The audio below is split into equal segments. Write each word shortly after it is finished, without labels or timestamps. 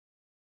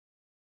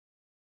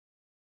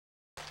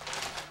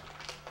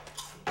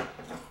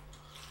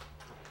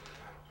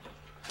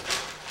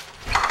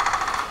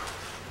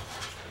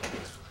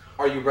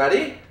Are you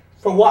ready?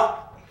 For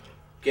what?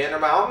 Gander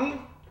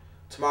Mountain?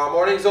 Tomorrow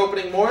morning's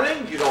opening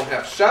morning. You don't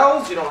have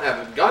shells, you don't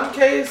have a gun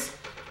case,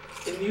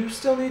 and you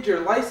still need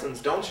your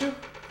license, don't you?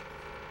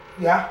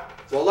 Yeah.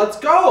 Well, let's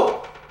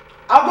go.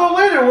 I'll go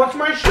later once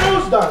my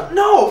show's done.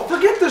 No,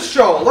 forget the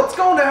show. Let's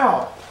go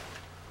now.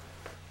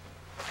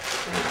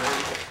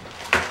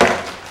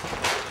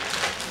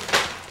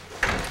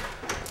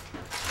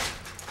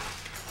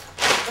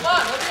 Come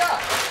on, hurry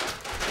up.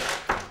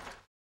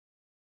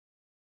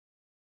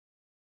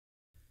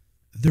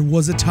 There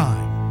was a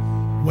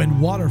time when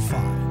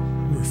waterfowl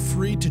were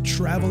free to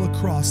travel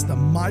across the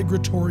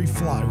migratory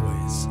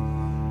flyways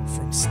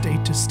from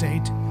state to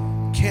state,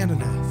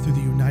 Canada through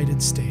the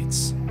United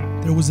States.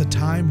 There was a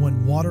time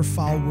when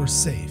waterfowl were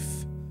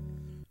safe.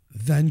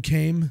 Then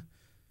came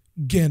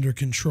Gander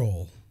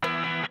Control.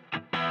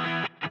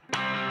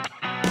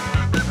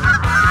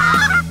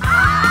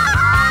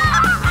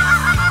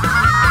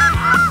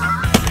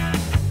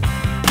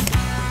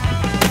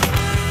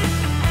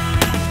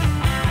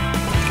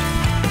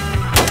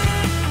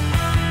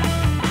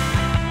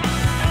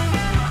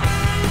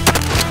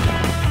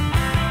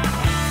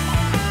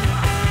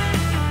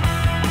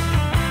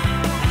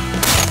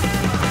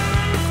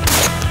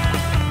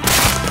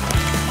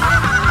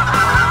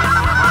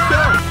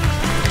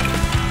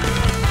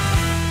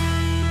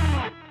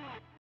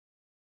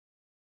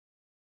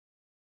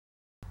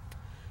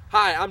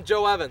 Hi, I'm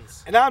Joe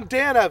Evans. And I'm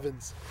Dan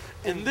Evans.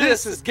 And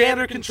this is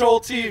Gander Control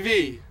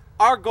TV.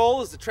 Our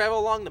goal is to travel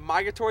along the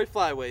migratory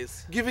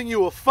flyways. Giving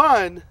you a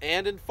fun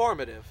And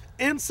informative.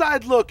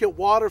 inside look at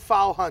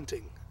waterfowl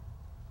hunting.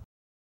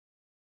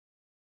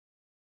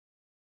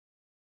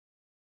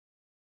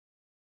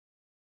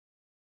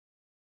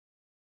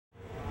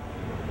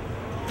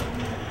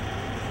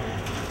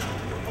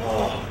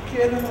 Oh,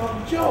 get them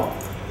on Joe.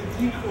 The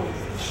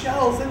decoys, the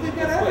shells, and they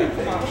got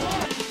everything.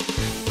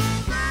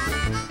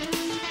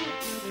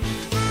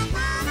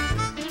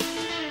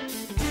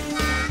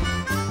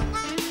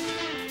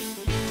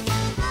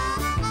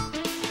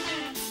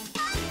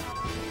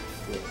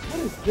 What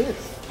is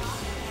this?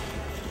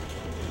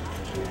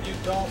 You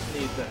don't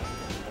need that.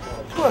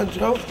 Come on,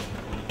 Joe.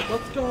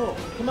 Let's go.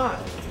 Come on.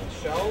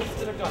 Shells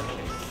and a gun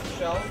case.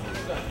 Shells and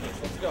a gun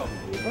case. Let's go.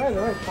 All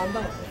right, calm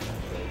down.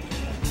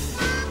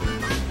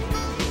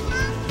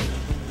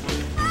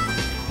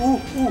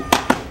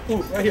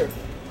 Ooh, right here.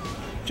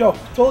 Joe,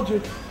 told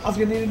you I was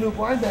gonna need a new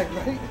blind bag,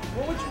 right?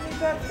 What would you need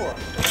that for?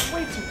 It's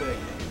way too big.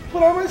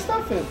 Put all my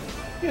stuff in.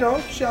 You know,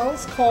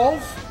 shells,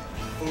 calls,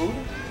 food.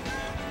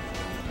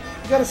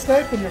 You got a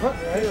snipe when you're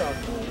hunting, right?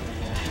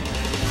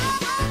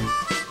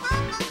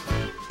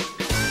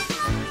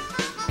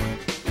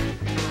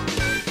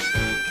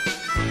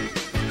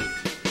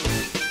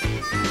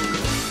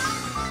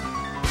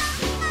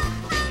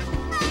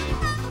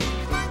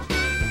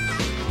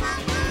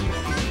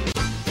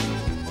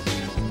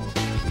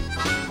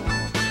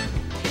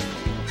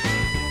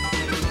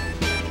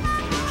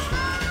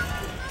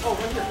 Oh,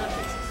 right here, gun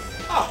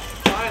cases. Oh,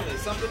 finally,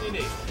 something you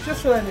need.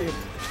 Just what I need.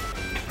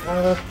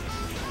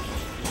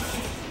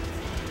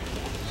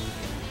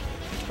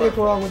 Can't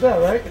go wrong with that,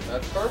 right?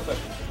 That's perfect.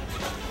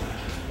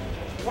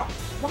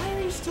 Why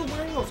are you still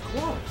wearing those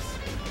gloves?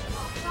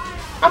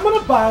 I'm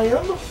gonna buy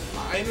them.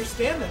 I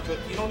understand that, but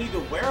you don't need to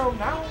wear them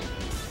now.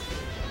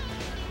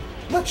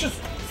 Let's just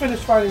finish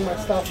finding my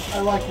stuff.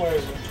 I like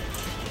wearing them.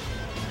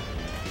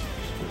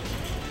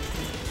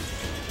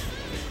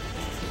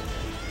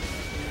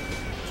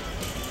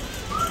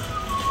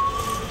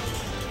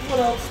 What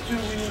else do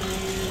we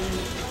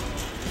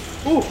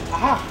need? Ooh,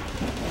 aha!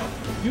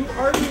 You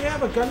already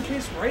have a gun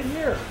case right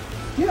here.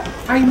 Yeah,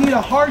 I need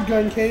a hard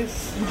gun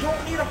case. You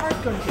don't need a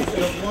hard gun case.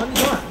 You have one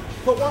gun.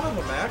 Put one of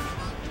them back.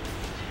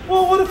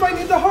 Well, what if I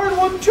need the hard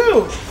one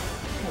too?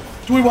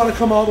 Do we want to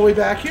come all the way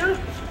back here?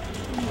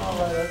 All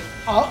right.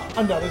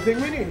 Another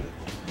thing we need.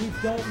 We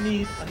don't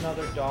need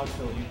another dog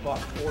pillow you bought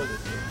for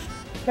this year.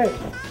 Hey,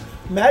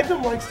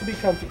 Magnum likes to be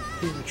comfy.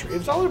 He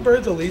retrieves all the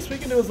birds. The least we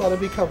can do is let him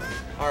be comfy.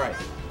 All right.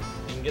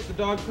 You can get the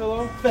dog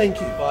pillow,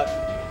 Thank you. but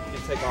you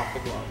can take off the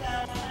glove.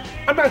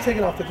 I'm not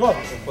taking off the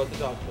gloves. And put the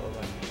dog pillow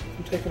back.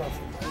 I'm taking off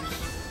the gloves.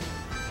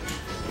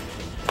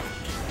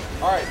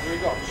 All right, here we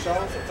go.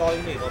 Shells, that's all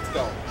you need. Let's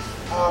go.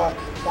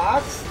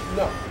 Box?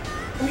 No.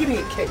 I'm getting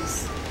a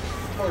case.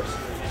 Of course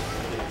you're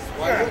getting a case.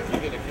 Why wouldn't you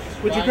get a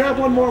case? Would you grab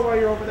one more while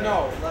you're over there?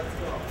 No, let's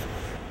go.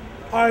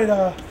 All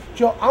right,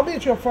 Joe, I'll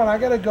meet you up front. I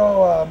gotta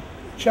go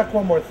check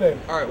one more thing.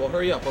 All right, well,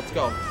 hurry up. Let's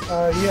go.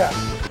 Yeah.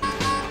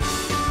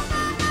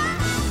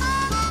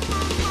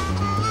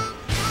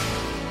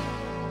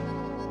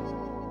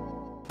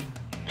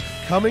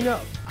 Coming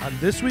up on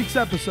this week's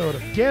episode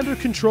of Gander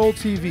Control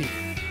TV,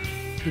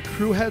 the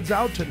crew heads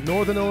out to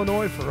Northern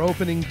Illinois for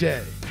opening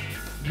day.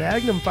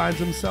 Magnum finds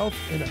himself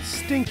in a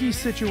stinky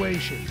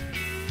situation,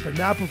 but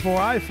not before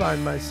I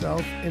find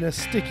myself in a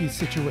sticky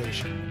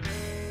situation.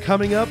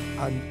 Coming up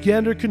on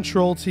Gander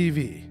Control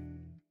TV.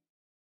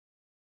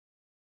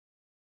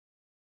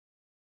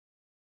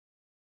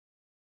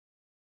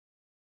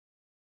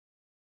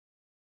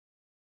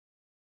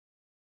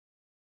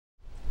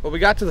 Well, we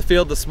got to the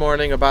field this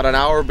morning about an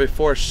hour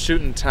before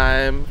shooting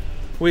time.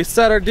 We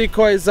set our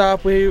decoys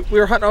up. We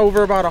were hunting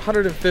over about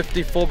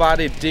 150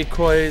 full-bodied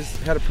decoys.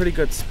 Had a pretty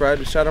good spread.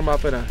 We shot them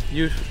up in a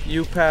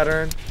U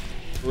pattern.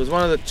 It was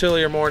one of the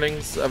chillier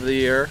mornings of the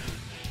year.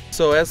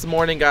 So as the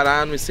morning got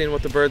on, we seen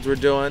what the birds were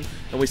doing,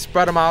 and we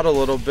spread them out a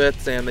little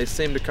bit, and they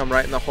seemed to come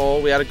right in the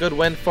hole. We had a good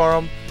wind for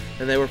them,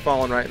 and they were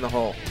falling right in the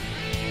hole.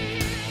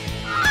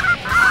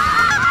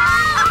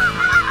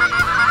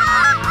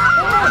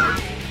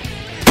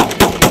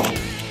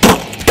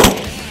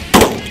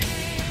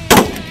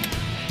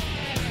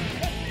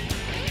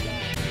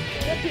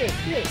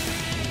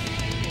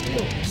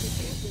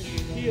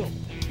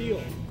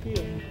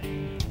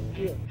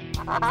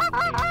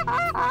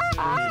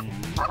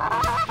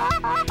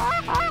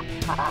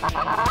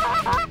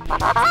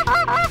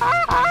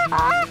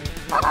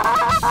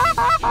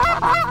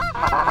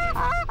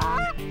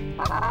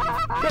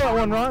 Kill that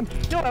one, Ron.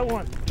 Kill that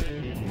one.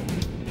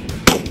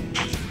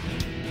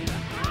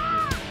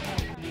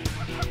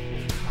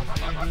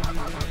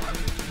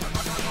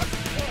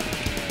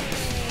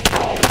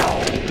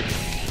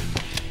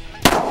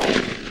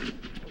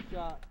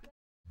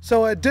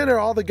 So at dinner,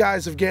 all the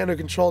guys of Gander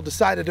Control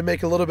decided to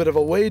make a little bit of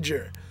a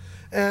wager.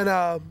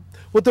 And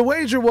what the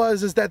wager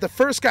was is that the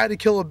first guy to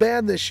kill a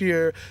band this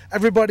year,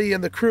 everybody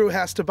in the crew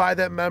has to buy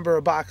that member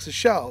a box of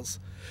shells.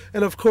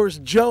 And of course,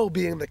 Joe,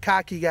 being the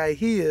cocky guy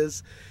he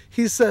is,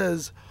 he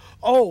says,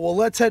 oh, well,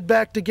 let's head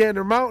back to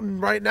Gander Mountain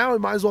right now. He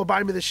might as well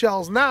buy me the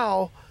shells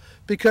now,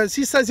 because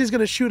he says he's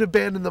going to shoot a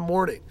band in the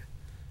morning.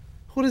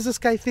 Who does this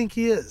guy think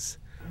he is?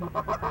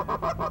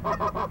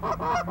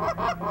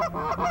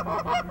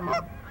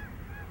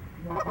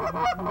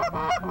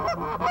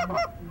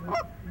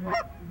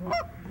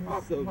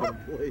 So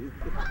complete.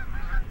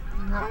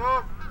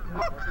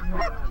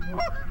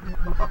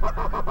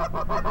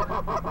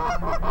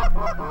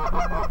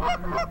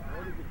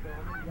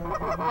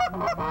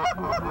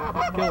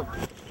 Kill him.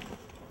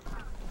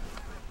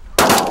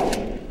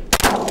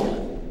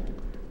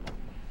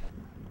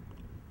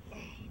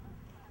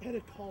 I had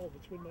a call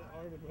between my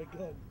arm and my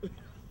gun.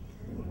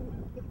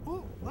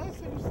 Oh, last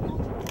time you stole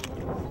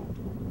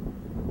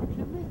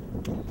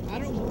I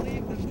don't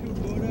believe them two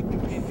rode up and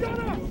came. Shut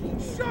up!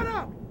 Shut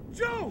up!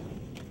 Joe!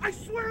 I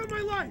swear on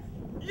my life!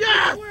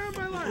 Yes! I swear on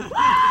my life!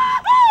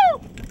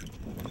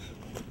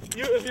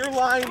 If you're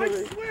lying to I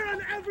me. swear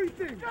on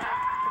everything!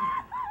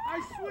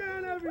 I swear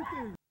on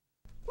everything!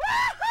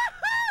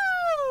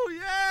 Woo-hoo!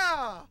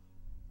 Yeah!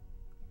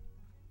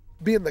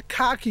 Being the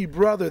cocky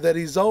brother that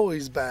he's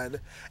always been,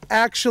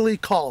 actually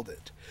called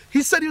it.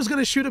 He said he was going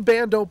to shoot a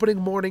band opening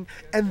morning,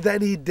 and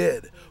then he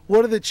did.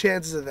 What are the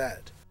chances of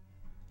that?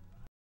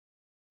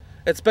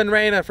 It's been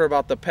raining for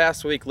about the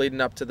past week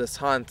leading up to this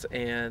hunt,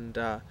 and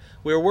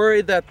we were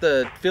worried that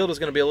the field was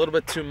going to be a little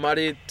bit too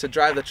muddy to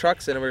drive the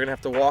trucks in, and we were going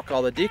to have to walk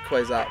all the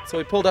decoys out. So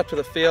we pulled up to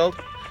the field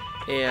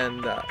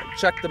and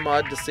checked the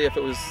mud to see if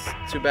it was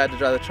too bad to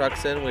drive the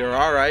trucks in. We were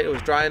all right. It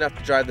was dry enough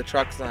to drive the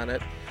trucks on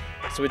it.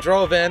 So we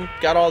drove in,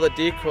 got all the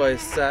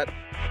decoys set.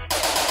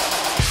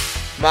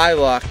 My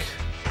luck,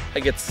 I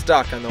get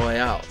stuck on the way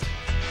out.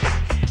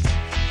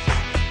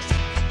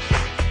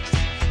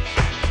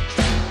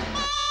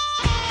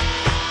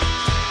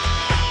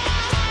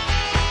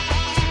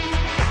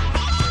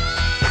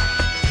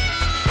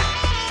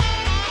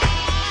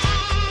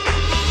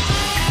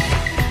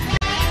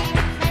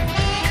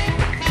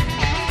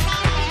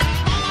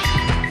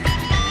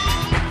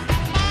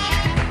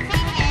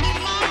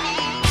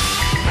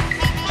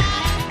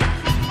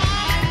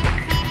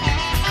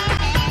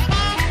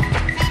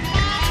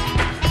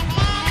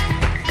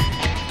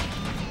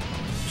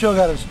 Joe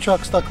got his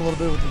truck stuck a little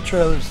bit with the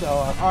trailer, so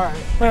All right.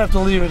 we're gonna have to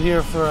leave it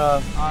here for All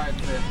right,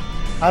 man.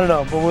 I don't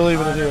know, but we're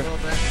leaving it here.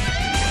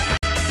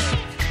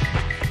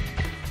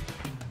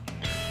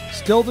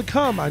 Still to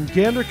come on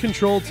Gander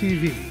Control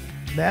TV,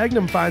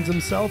 Magnum finds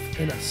himself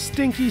in a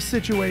stinky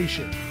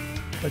situation,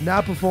 but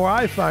not before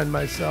I find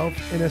myself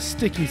in a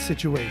sticky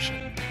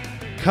situation.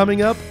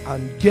 Coming up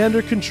on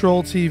Gander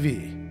Control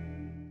TV.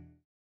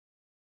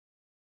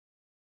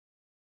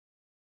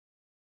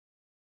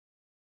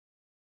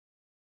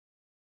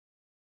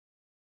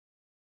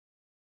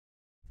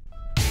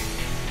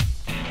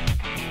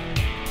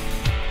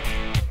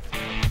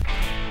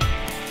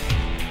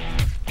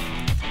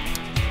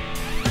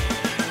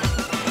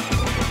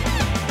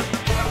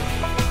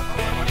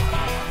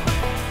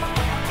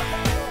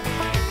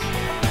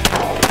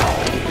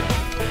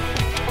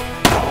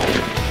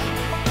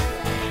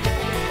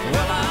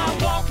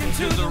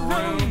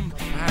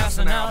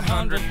 Out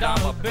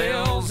 $100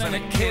 bills, and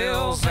it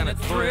kills and it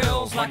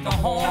thrills like the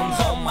horns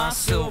on my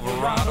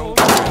Silverado.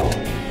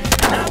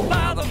 Out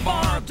by the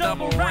bar,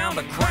 double round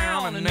a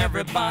crown, and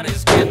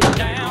everybody's getting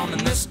down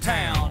in this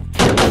town.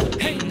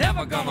 Ain't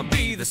never gonna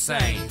be the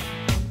same,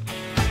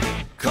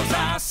 'cause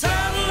I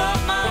saddle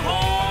up my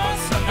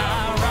horse and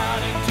I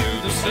ride into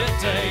the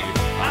city.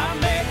 I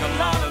make a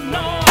lot of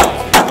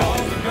noise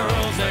because the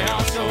girls, they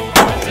are so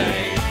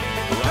pretty.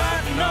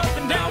 Riding up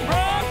and down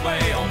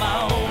Broadway on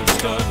my old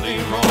stud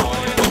Leroy.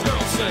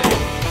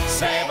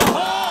 Save a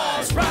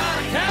horse, ride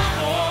a cow.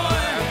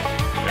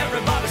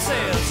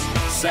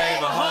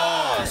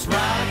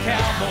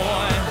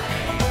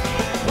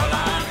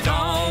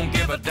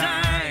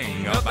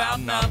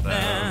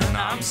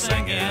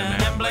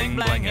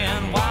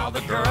 slinging while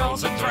the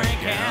girls are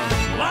drinking.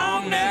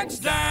 Long necks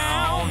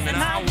down, and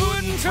I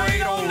wouldn't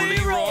trade old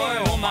Leroy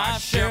or my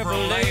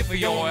Chevrolet for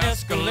your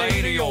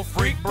Escalade or your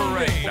freak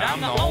parade.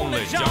 I'm the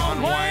only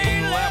John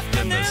Wayne left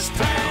in this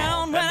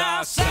town. When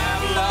I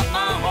saddle up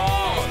my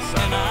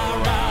horse and I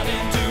ride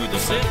into the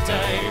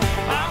city,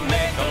 I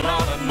make a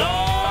lot of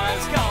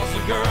noise, cause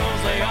the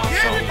girls, they are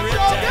so pretty.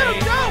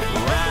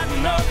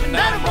 Riding up and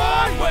down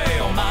Broadway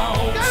on my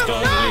old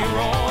stud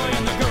Leroy,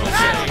 and the girls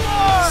say,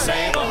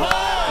 save a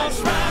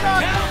horse, ride a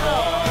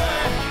cowboy.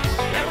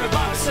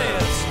 Everybody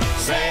says,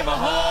 save a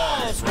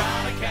horse,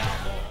 ride a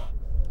cowboy.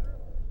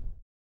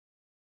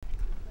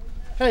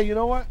 Hey, you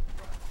know what?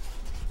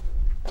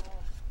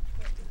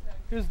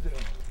 Here's the deal.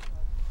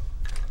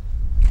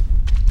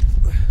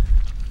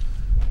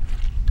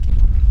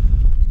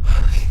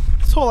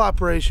 This whole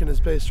operation is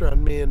based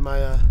around me and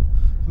my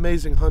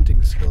amazing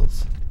hunting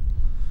skills.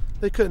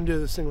 They couldn't do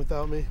this thing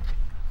without me.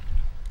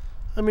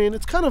 I mean,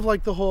 it's kind of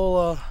like the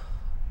whole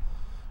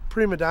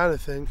prima donna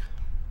thing.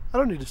 I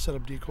don't need to set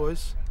up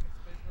decoys.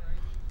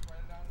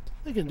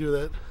 They can do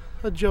that.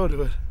 Let Joe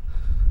do it.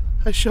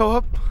 I show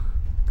up,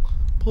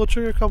 pull a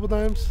trigger a couple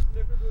times.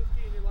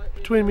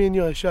 Between me and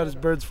you, I shot his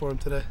birds for him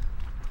today.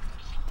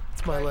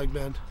 It's my leg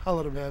band. I'll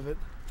let him have it.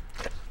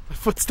 My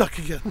foot's stuck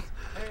again.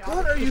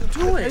 What are you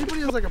doing?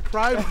 Anybody has like a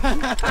private.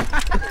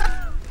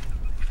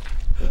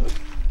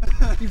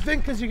 You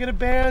think because you get a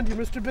band, you're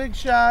Mr. Big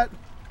Shot.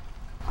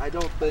 I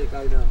don't think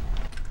I know.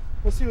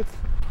 We'll see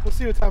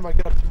what time I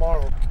get up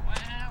tomorrow.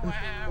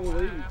 We'll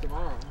leave you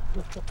tomorrow.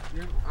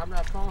 I'm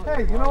not calling.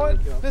 Hey, you know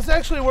what? This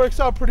actually works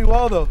out pretty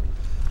well though.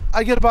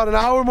 I get about an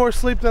hour more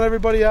sleep than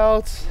everybody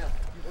else.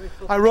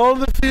 I roll in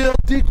the field,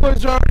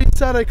 decoys are already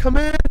set, I come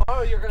in,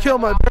 kill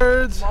my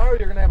birds. Tomorrow you're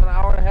going to have an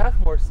hour and a half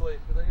more sleep,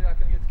 but then you're not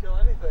going to get to kill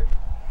anything.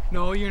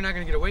 No, you're not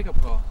gonna get a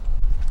wake-up call.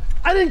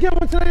 I didn't get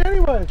one today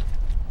anyway.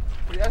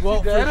 Yes, Well,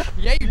 you did.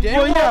 yeah, you did.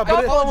 Well, yeah,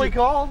 but Only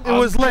called. it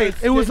was late.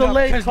 It was a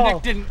late because call.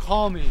 Nick didn't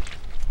call me.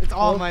 It's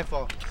all my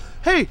fault.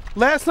 Hey,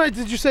 last night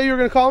did you say you were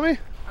going to call me?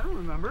 I don't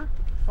remember.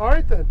 All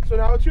right then, so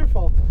now it's your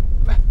fault.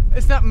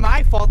 It's not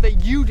my fault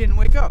that you didn't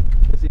wake up.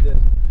 Yes, he did.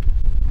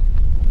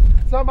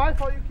 It's not my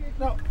fault you can't.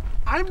 No,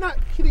 I'm not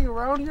kidding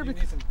around here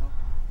because.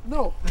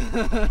 No.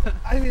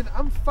 I mean,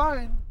 I'm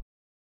fine.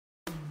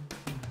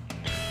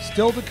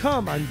 Still to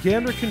come on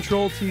Gander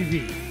Control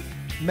TV,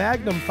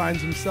 Magnum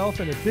finds himself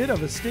in a bit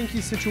of a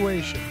stinky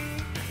situation.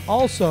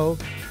 Also,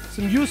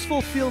 some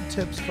useful field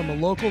tips from a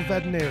local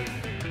veterinarian.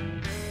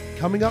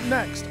 Coming up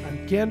next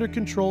on Gander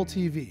Control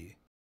TV.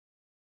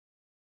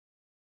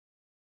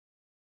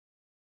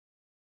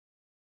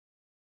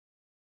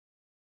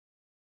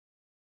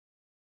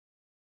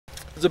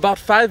 It was about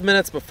 5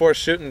 minutes before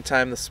shooting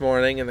time this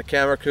morning, and the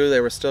camera crew, they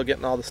were still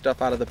getting all the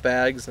stuff out of the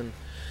bags and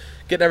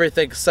getting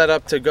everything set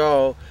up to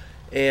go.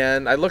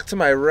 And I looked to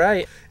my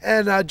right,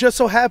 And just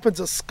so happens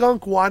a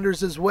skunk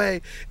wanders his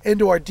way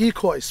into our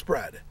decoy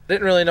spread.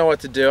 didn't really know what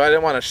to do. I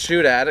didn't want to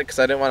shoot at it because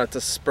I didn't want it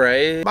to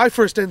spray. My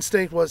first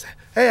instinct was,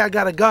 hey, I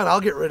got a gun,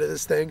 I'll get rid of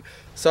this thing.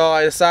 So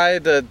I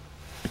decided to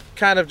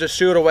kind of just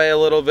shoot away a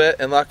little bit,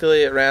 and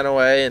luckily it ran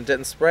away and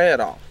didn't spray at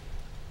all.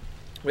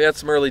 We had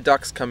some early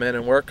ducks come in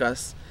and work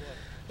us,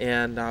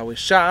 and we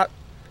shot,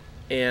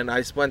 and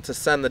I went to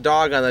send the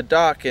dog on the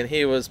duck, and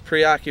he was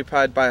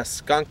preoccupied by a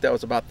skunk that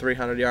was about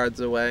 300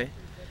 yards away.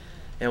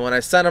 And when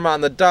I sent him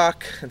on the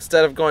duck,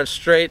 instead of going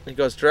straight, he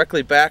goes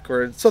directly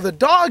backwards. So the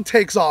dog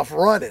takes off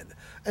running,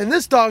 and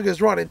this dog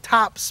is running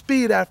top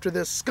speed after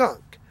this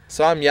skunk.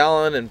 So I'm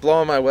yelling and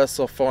blowing my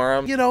whistle for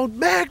him. You know,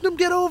 Magnum,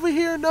 get over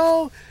here,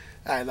 no.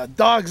 And the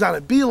dog's on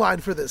a beeline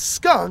for this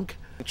skunk.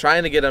 I'm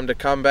trying to get him to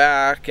come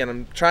back, and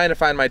I'm trying to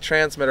find my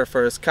transmitter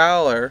for his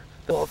collar.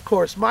 Well, of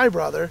course, my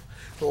brother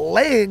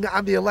laying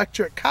on the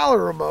electric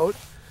collar remote,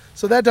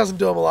 so that doesn't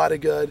do him a lot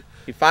of good.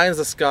 He finds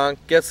the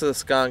skunk, gets to the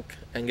skunk,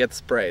 and gets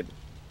sprayed.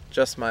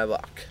 Just my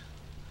luck.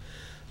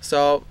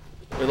 So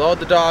we load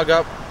the dog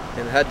up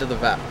and head to the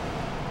vet.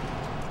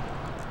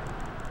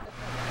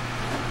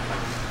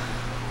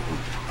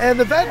 And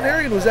the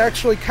veterinarian was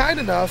actually kind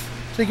enough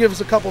to give us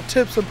a couple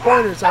tips and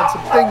pointers on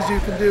some things you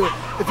can do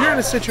if you're in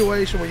a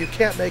situation where you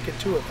can't make it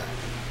to a vet.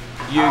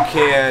 You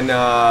can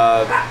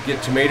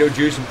get tomato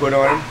juice and put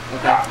on them.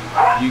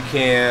 Okay. You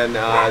can,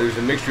 there's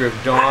a mixture of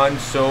Dawn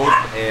soap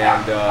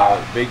and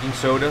baking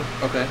soda.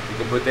 Okay. You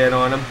can put that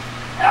on them.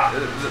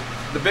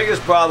 The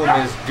biggest problem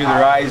is, do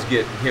their eyes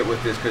get hit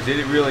with this? Because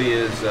it really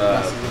is,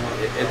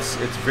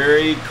 it's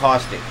very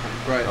caustic.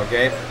 Right.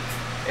 Okay.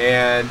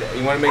 And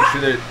you want to make sure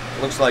that it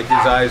looks like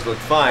his eyes look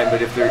fine,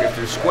 but if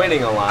they're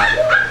squinting a lot,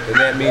 then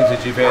that means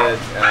that you've had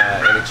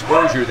an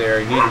exposure there.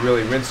 You need to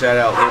really rinse that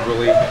out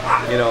liberally.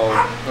 You know,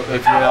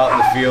 if you're out in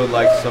the field,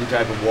 like some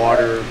type of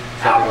water,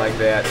 something like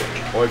that,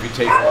 or if you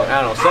take,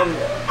 I don't know,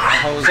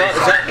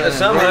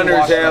 some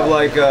hunters have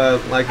like a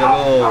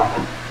little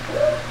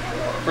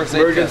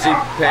emergency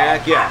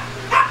pack, yeah.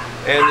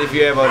 And if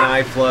you have an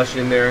eye flush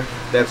in there,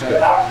 that's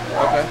good.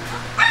 Okay.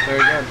 Very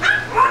good.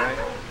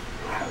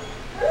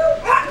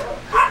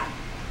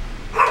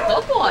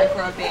 Good boy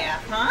for a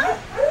bath, huh?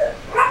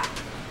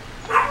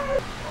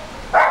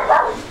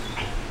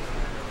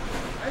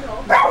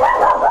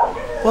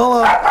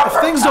 Well,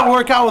 if things don't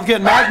work out with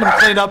getting Magnum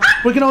cleaned up,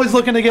 we can always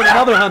look into getting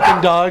another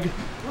hunting dog.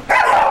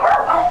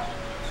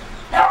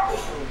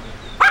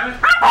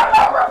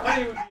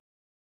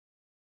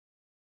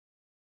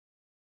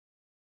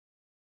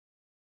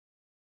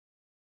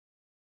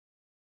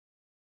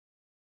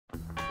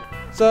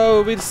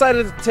 So we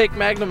decided to take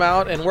Magnum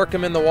out and work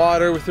him in the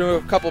water. We threw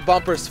a couple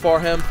bumpers for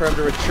him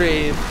to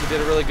retrieve. He did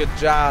a really good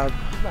job.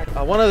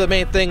 One of the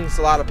main things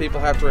a lot of people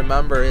have to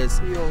remember is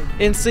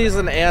in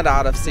season and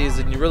out of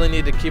season, you really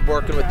need to keep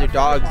working with your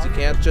dogs. You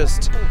can't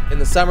just, in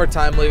the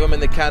summertime, leave him in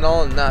the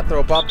kennel and not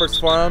throw bumpers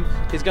for him.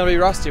 He's going to be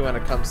rusty when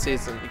it comes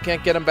season. You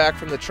can't get him back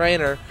from the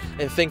trainer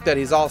and think that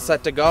he's all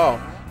set to go.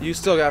 You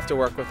still have to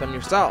work with him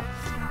yourself.